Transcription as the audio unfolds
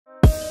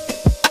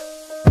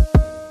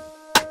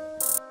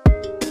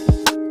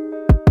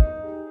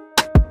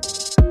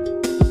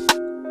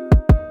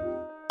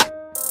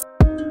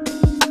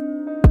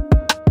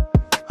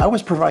I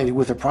was provided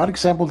with a product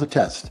sample to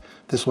test.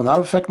 This will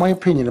not affect my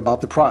opinion about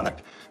the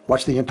product.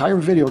 Watch the entire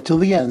video till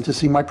the end to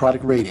see my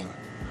product rating.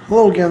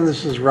 Hello again,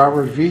 this is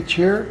Robert Veach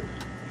here.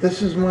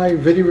 This is my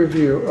video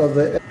review of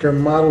the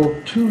model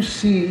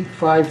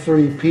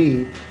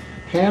 2C53P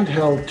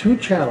handheld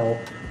 2-channel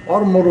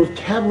automotive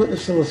tablet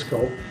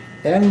oscilloscope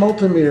and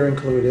multimeter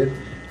included,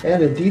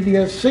 and a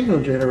DDS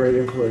signal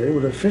generator included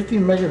with a 50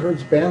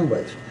 megahertz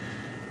bandwidth,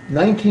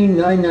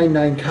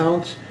 19999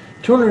 counts,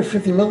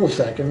 250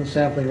 milliseconds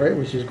sampling rate,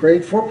 which is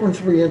great,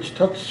 4.3-inch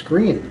touch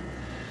screen.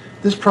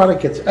 This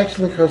product gets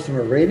excellent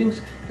customer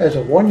ratings, has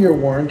a 1-year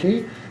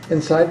warranty.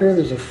 Inside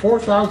there's a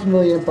 4,000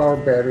 milliamp hour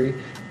battery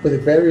with a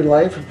battery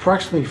life of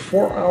approximately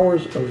 4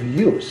 hours of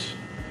use.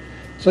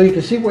 So you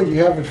can see what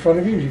you have in front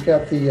of you. You've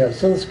got the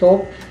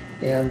oscilloscope,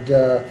 and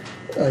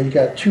you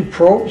got 2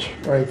 probes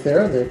right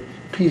there, the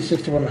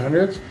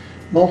P6100s,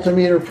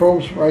 multimeter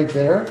probes right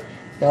there,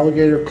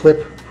 Alligator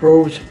clip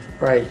probes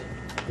right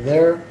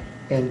there,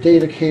 and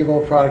data cable,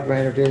 product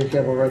manual, data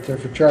cable right there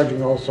for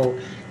charging also,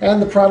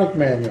 and the product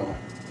manual.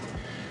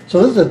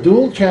 So this is a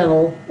dual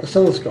channel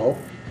oscilloscope.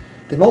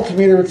 The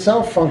multimeter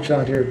itself function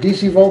on here,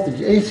 DC voltage,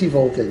 AC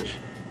voltage.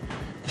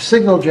 The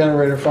signal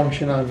generator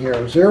function on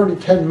here, 0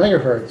 to 10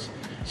 megahertz.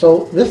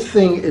 So this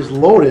thing is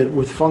loaded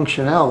with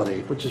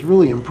functionality, which is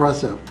really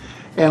impressive.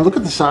 And look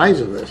at the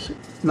size of this.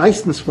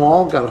 Nice and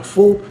small, got a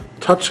full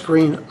touch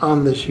screen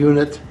on this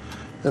unit.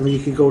 Then you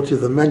can go to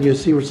the menu,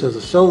 see where it says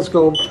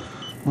oscilloscope,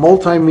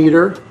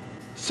 multimeter,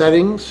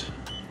 settings.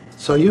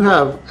 So you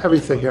have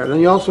everything here.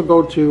 Then you also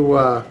go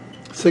to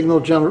that's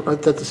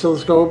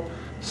oscilloscope,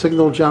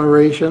 signal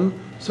generation,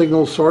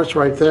 signal source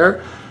right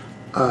there.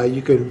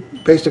 You can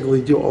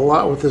basically do a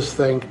lot with this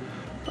thing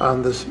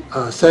on this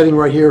setting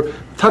right here.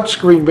 Touch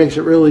screen makes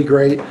it really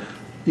great.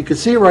 You can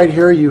see right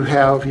here you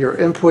have your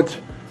input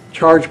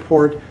charge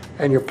port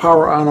and your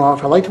power on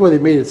off. I like the way they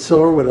made it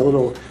silver with a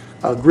little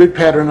grid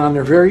pattern on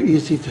there. Very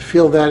easy to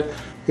feel that.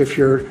 If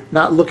you're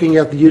not looking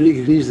at the unit,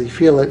 you can easily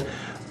feel it.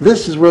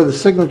 This is where the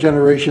signal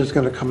generation is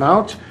going to come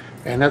out,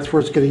 and that's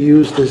where it's going to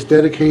use this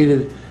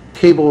dedicated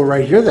cable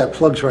right here that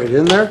plugs right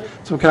in there.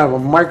 Some kind of a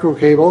micro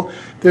cable.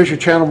 There's your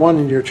channel 1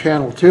 and your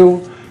channel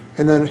 2.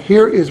 And then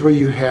here is where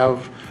you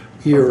have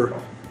your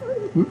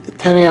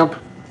 10 amp,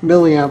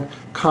 milliamp,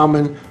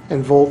 common,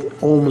 and volt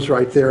ohms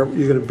right there.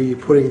 You're going to be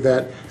putting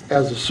that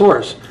as a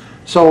source.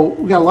 So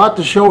we got a lot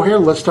to show here.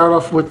 Let's start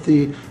off with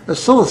the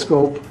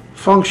oscilloscope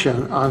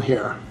function on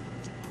here.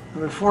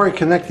 Before I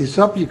connect these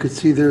up, you can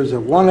see there's a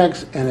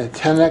 1x and a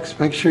 10x.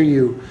 Make sure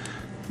you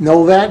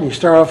know that, and you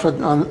start off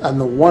on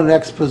the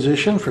 1x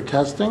position for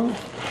testing.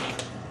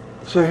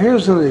 So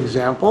here's an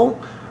example.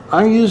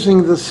 I'm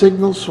using the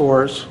signal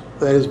source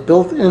that is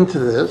built into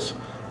this.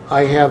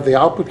 I have the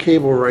output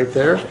cable right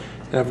there,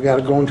 and I've got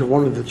to go into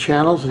one of the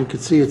channels, and you can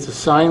see it's a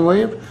sine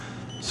wave.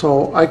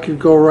 So I could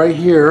go right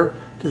here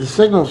to the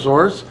signal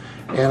source,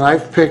 and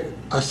I've picked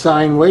a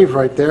sine wave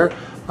right there.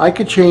 I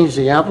could change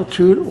the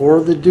amplitude or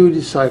the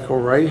duty cycle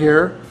right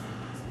here,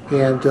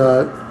 and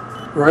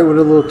right with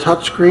a little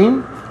touch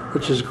screen,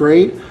 which is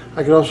great.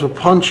 I could also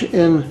punch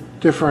in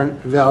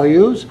different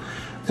values,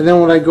 and then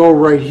when I go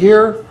right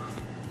here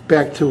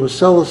back to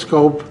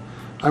oscilloscope,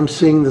 I'm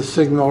seeing the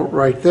signal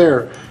right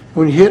there.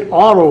 When you hit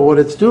auto, what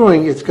it's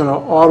doing, it's going to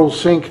auto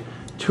sync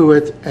to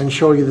it and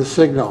show you the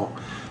signal,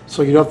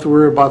 so you don't have to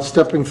worry about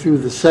stepping through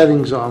the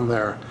settings on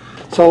there.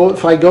 So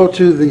if I go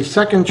to the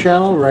second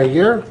channel right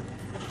here,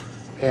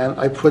 and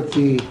I put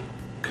the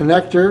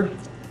connector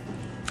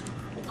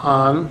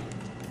on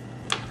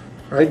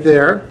right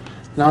there.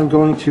 Now I'm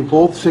going to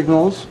both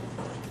signals,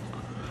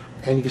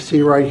 and you can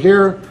see right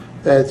here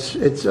that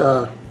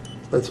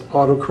let's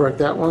auto correct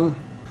that one.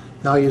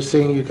 Now you're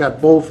seeing you've got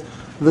both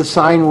the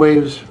sine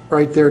waves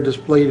right there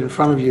displayed in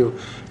front of you,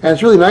 and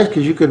it's really nice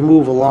because you can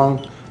move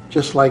along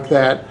just like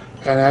that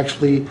and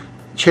actually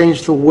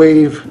change the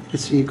wave. You can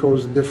see it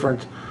goes in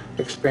different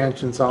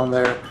expansions on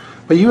there,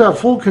 but you have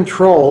full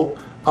control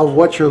of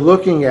what you're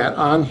looking at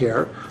on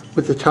here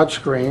with the touch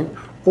screen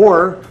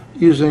or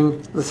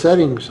using the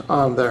settings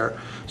on there.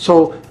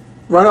 So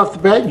right off the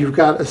bat, you've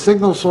got a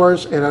signal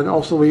source, and I'm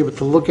also able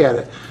to look at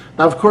it.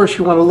 Now, of course,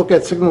 you want to look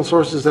at signal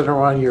sources that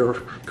are on your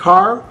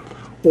car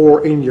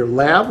or in your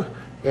lab,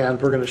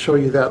 and we're going to show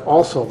you that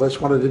also. I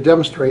just wanted to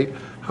demonstrate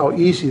how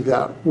easy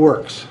that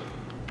works.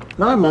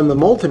 Now I'm on the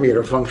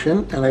multimeter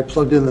function, and I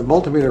plugged in the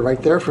multimeter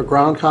right there for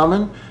ground,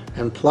 common,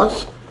 and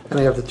plus. And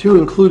I have the 2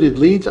 included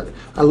leads.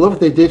 I love what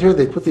they did here.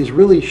 They put these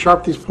really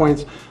sharp, these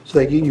points, so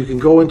that you can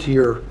go into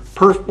your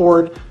perf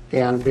board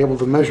and be able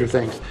to measure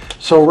things.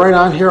 So right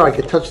on here, I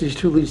could touch these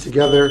 2 leads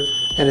together,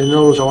 and it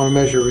knows I want to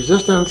measure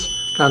resistance,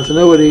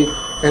 continuity,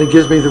 and it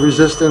gives me the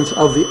resistance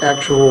of the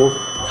actual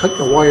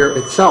wire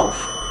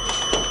itself.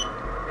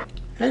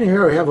 And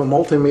here I have a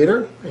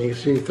multimeter, and you can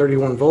see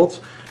 31 volts,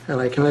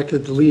 and I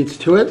connected the leads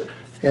to it,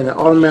 and it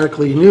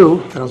automatically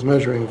knew that I was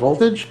measuring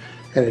voltage.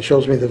 And it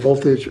shows me the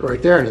voltage right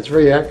there, and it's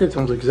very accurate. It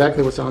tells me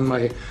exactly what's on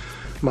my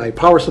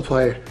power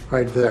supply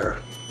right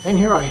there. And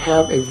here I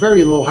have a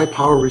very low high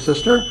power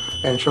resistor,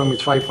 and showing me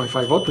it's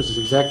 5.5 volts, which is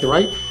exactly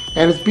right.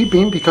 And it's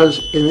beeping because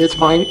in its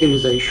mind it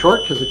is a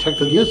short, because it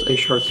technically is a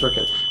short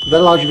circuit.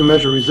 That allows you to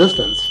measure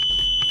resistance.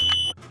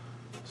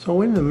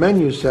 So in the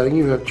menu setting,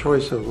 you have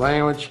choice of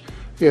language,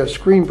 you have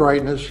screen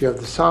brightness, you have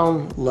the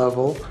sound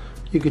level,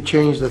 you could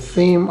change the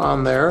theme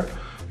on there,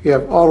 you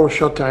have auto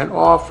shutdown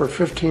off for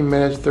 15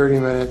 minutes, 30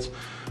 minutes,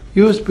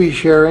 USB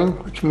sharing,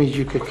 which means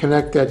you could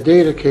connect that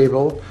data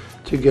cable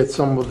to get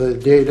some of the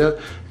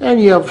data,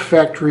 and you have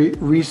factory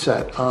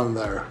reset on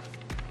there.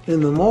 In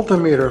the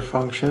multimeter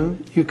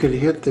function, you could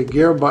hit the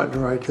gear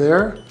button right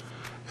there,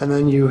 and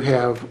then you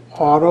have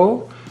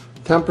auto,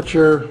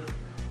 temperature,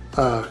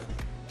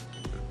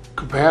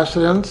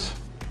 capacitance.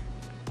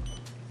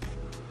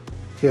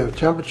 You have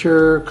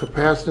temperature,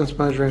 capacitance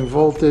measuring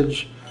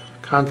voltage,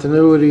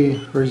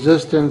 continuity,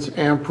 resistance,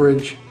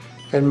 amperage,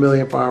 and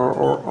milliamp hour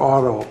or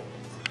auto.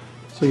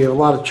 So you have a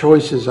lot of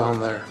choices on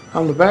there.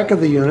 On the back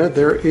of the unit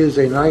there is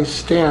a nice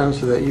stand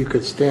so that you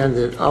could stand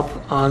it up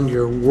on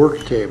your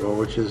work table,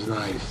 which is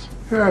nice.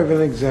 Here I have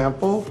an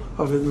example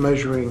of it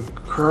measuring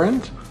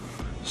current.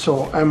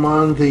 So I'm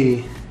on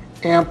the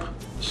amp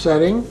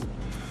setting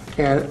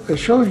and it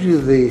shows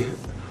you the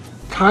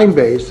time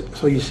base.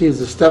 So you see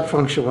the step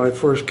function when I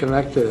first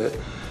connected it,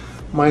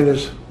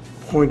 minus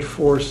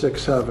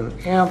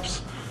 0.467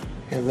 amps,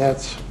 and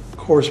that's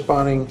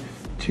corresponding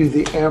to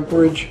the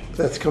amperage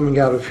that's coming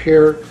out of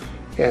here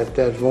at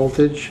that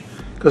voltage,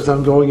 because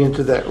I'm going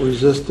into that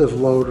resistive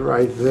load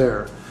right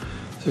there.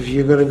 So if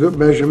you're going to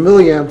measure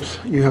milliamps,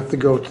 you have to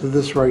go to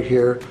this right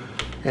here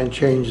and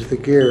change the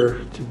gear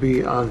to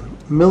be on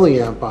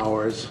milliamp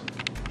hours.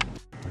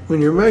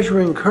 When you're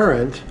measuring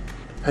current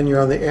and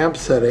you're on the amp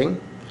setting,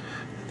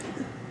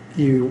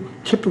 you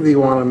typically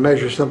want to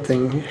measure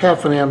something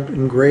half an amp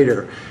and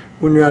greater.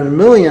 When you're on a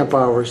milliamp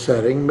hour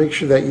setting, make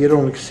sure that you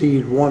don't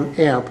exceed 1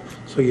 amp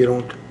so you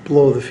don't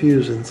blow the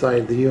fuse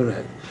inside the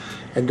unit.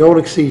 And don't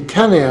exceed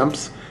 10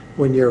 amps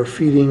when you're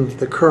feeding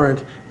the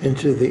current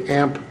into the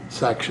amp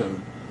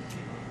section.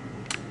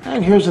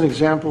 And here's an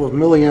example of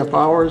milliamp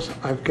hours.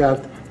 I've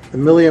got the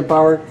milliamp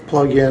hour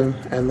plug-in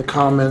and the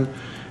common,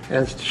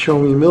 and it's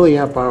showing me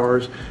milliamp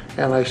hours,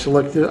 and I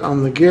selected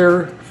on the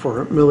gear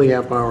for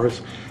milliamp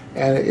hours,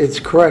 and it's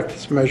correct.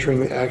 It's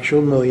measuring the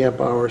actual milliamp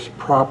hours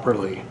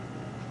properly.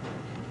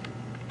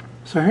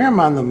 So here I'm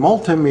on the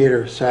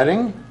multimeter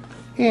setting,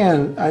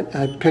 and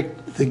I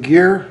picked the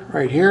gear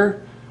right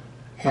here,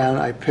 and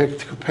I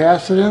picked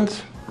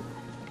capacitance.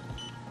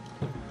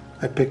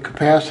 I picked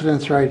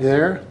capacitance right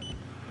there,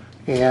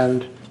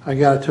 and I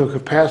got it to a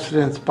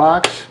capacitance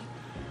box,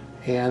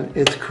 and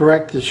it's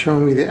correct. It's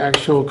showing me the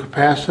actual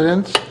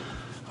capacitance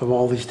of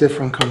all these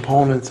different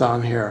components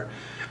on here.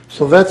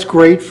 So that's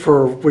great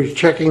for when you're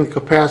checking the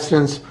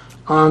capacitance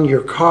on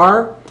your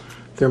car.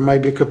 There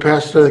might be a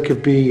capacitor that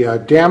could be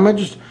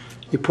damaged.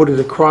 You put it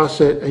across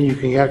it and you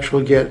can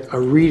actually get a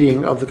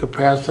reading of the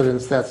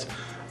capacitance that's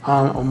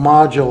on a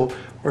module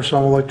or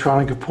some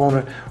electronic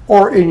component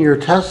or in your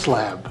test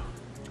lab.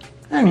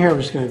 And here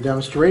I'm just going to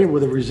demonstrate it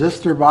with a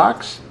resistor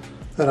box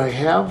that I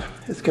have.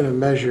 It's going to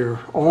measure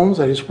ohms.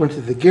 I just went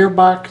to the gear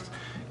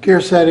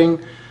setting,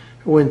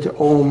 went to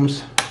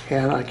ohms,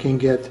 and I can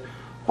get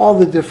all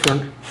the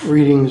different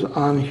readings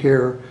on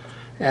here,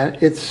 and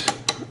it's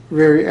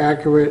very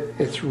accurate.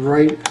 It's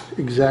right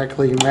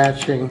exactly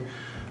matching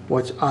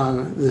what's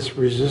on this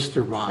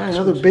resistor box. And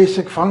another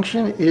basic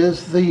function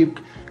is the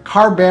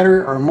car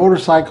battery or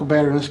motorcycle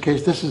battery. In this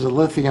case, this is a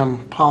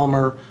lithium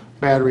polymer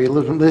battery,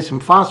 lithium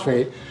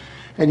phosphate,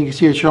 and you can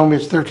see it showing me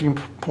it's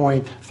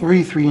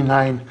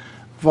 13.339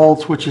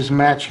 volts, which is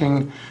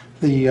matching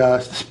the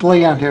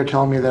display on here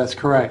telling me that's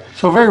correct.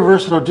 So very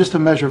versatile just to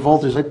measure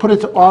voltage. I put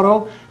it to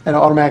auto and it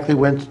automatically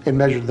went and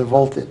measured the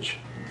voltage.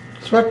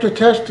 Spectra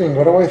testing,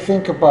 what do I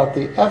think about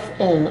the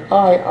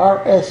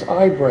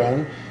FNIRSI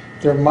brand?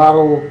 Their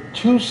model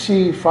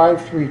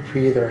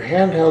 2C53P, their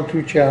handheld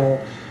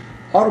 2-channel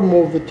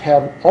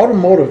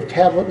automotive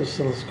tablet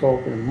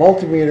oscilloscope and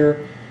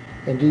multimeter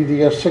and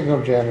DVS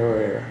signal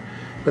generator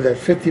with that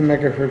 50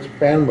 megahertz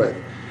bandwidth.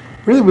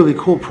 Really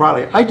cool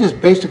product. I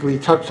just basically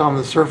touched on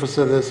the surface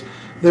of this.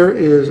 There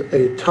is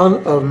a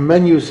ton of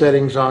menu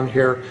settings on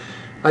here.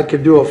 I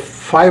could do a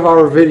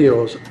 5-hour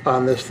videos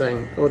on this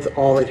thing with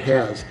all it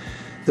has.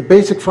 The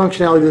basic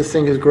functionality of this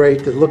thing is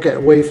great. To look at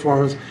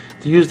waveforms,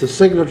 to use the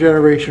signal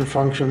generation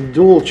function,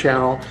 dual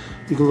channel.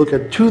 You can look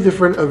at 2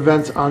 different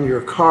events on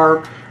your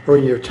car or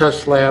in your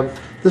test lab.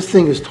 This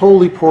thing is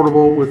totally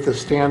portable with the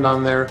stand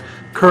on there.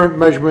 Current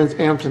measurements,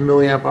 amps and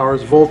milliamp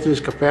hours,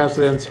 voltage,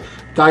 capacitance,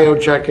 diode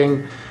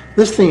checking.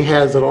 This thing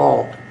has it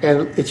all,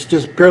 and it's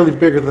just barely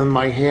bigger than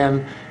my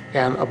hand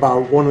and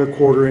about 1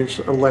 1/4 inch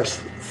or less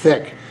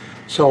thick.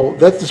 So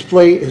that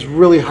display is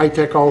really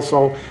high-tech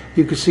also.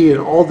 You can see it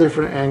in all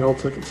different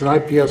angles. It's an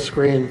IPS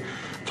screen.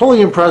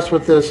 Totally impressed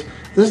with this.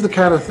 This is the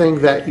kind of thing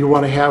that you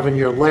want to have in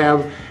your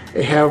lab,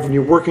 have when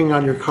you're working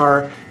on your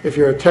car. If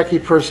you're a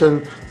techie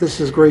person,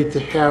 this is great to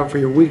have for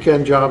your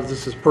weekend jobs.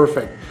 This is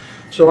perfect.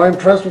 So I'm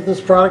impressed with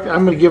this product.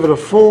 I'm going to give it a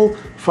full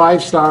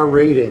 5-star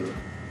rating.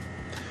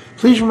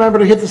 Please remember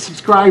to hit the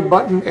subscribe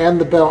button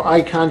and the bell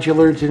icon to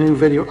alert to new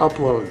video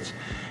uploads.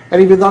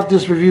 And if you thought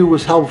this review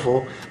was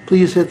helpful,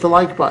 please hit the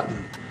like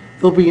button.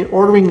 There'll be an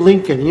ordering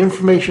link in the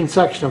information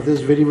section of this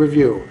video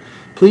review.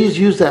 Please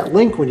use that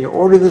link when you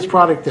order this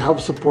product to help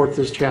support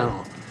this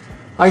channel.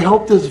 I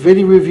hope this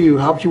video review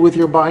helped you with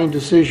your buying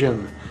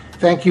decision.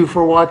 Thank you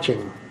for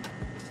watching.